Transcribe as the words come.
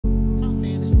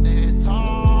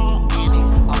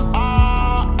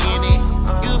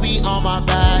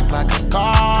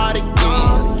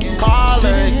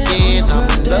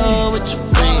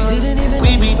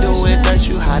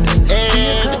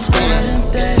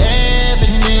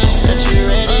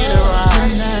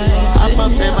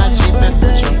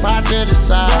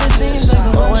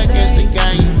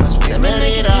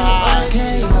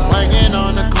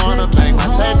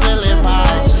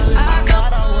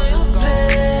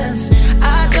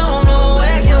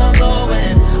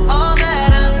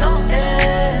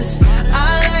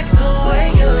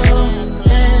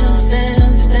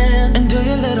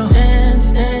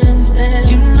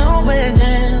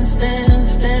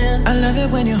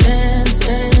dance,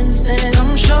 dance, dance.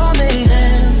 Come show me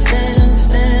dance, dance,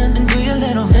 dance. And do your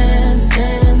little dance,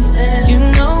 dance, dance. You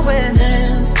know it,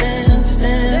 dance, dance,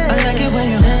 dance. I like it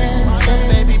when you dance,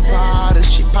 dance. Baby Prada,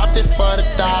 she popped it for the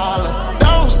dollar.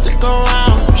 Don't stick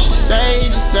around, you should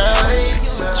save yourself.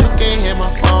 But you can hit my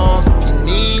phone if you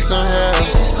need some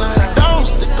help. Don't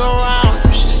stick around,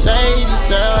 you should save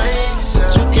yourself.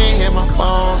 But you can hit my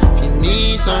phone if you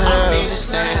need some help.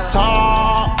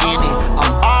 Tall in it,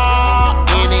 I'm all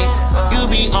in it. You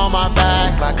be on my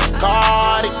back like a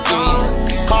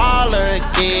cardigan. Call her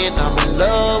again, I'm in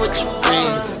love with your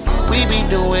friend. We be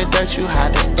doing that, you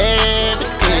had the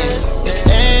evidence. It's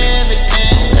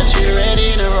evident that you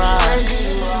ready to ride.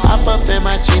 Hop up in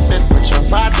my Jeep and put your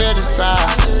body to the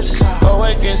side. Go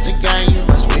against the gang, you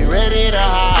must be ready to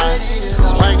hide.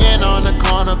 Swinging on the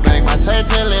corner, bang my tail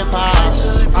till it pops.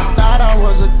 I thought I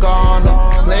was a goner,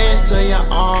 pledge to your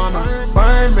honor.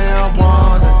 Burn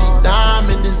marijuana, the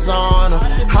diamond is on her.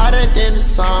 Hotter than the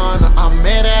sauna, I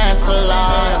met her at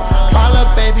Salada. Call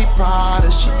her Baby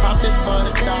Prada, she popped it for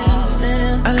the dollar.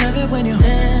 I love it when you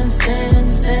dance,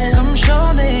 dance, dance. Come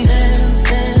show me dance,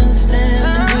 dance, dance.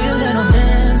 And do your little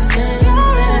dance, dance,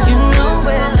 dance. You know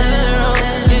it, dance,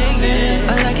 dance,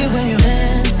 dance. I like it when you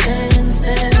dance, dance,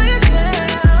 dance.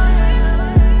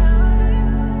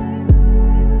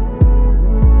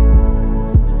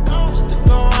 Don't stick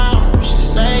around, you should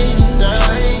save yourself.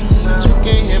 You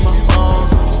can hit my phone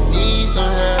if you need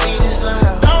some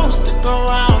help. Don't stick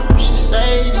around, you should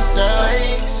save yourself.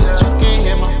 You can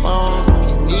hit my phone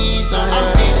if you need some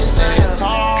help.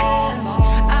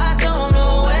 I don't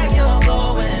know where you're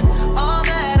going. All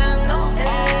that I know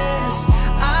is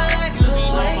I like the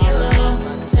way you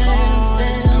dance,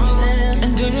 dance, dance.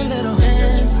 And do your little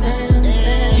dance, dance,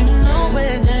 dance. You know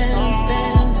it, dance,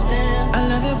 dance, dance. I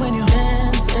love it when you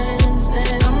dance, dance,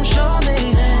 dance. Come show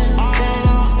me dance,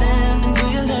 dance, dance. And do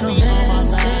your little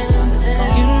dance, dance,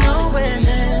 dance. You know it,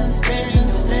 dance,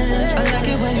 dance, dance. I like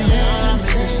it when you dance,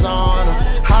 dance, dance.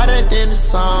 Hotter than the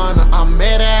sauna, I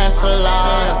met her at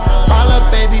Salada. Call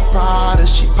her Baby Prada,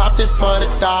 she popped it for the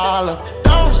dollar.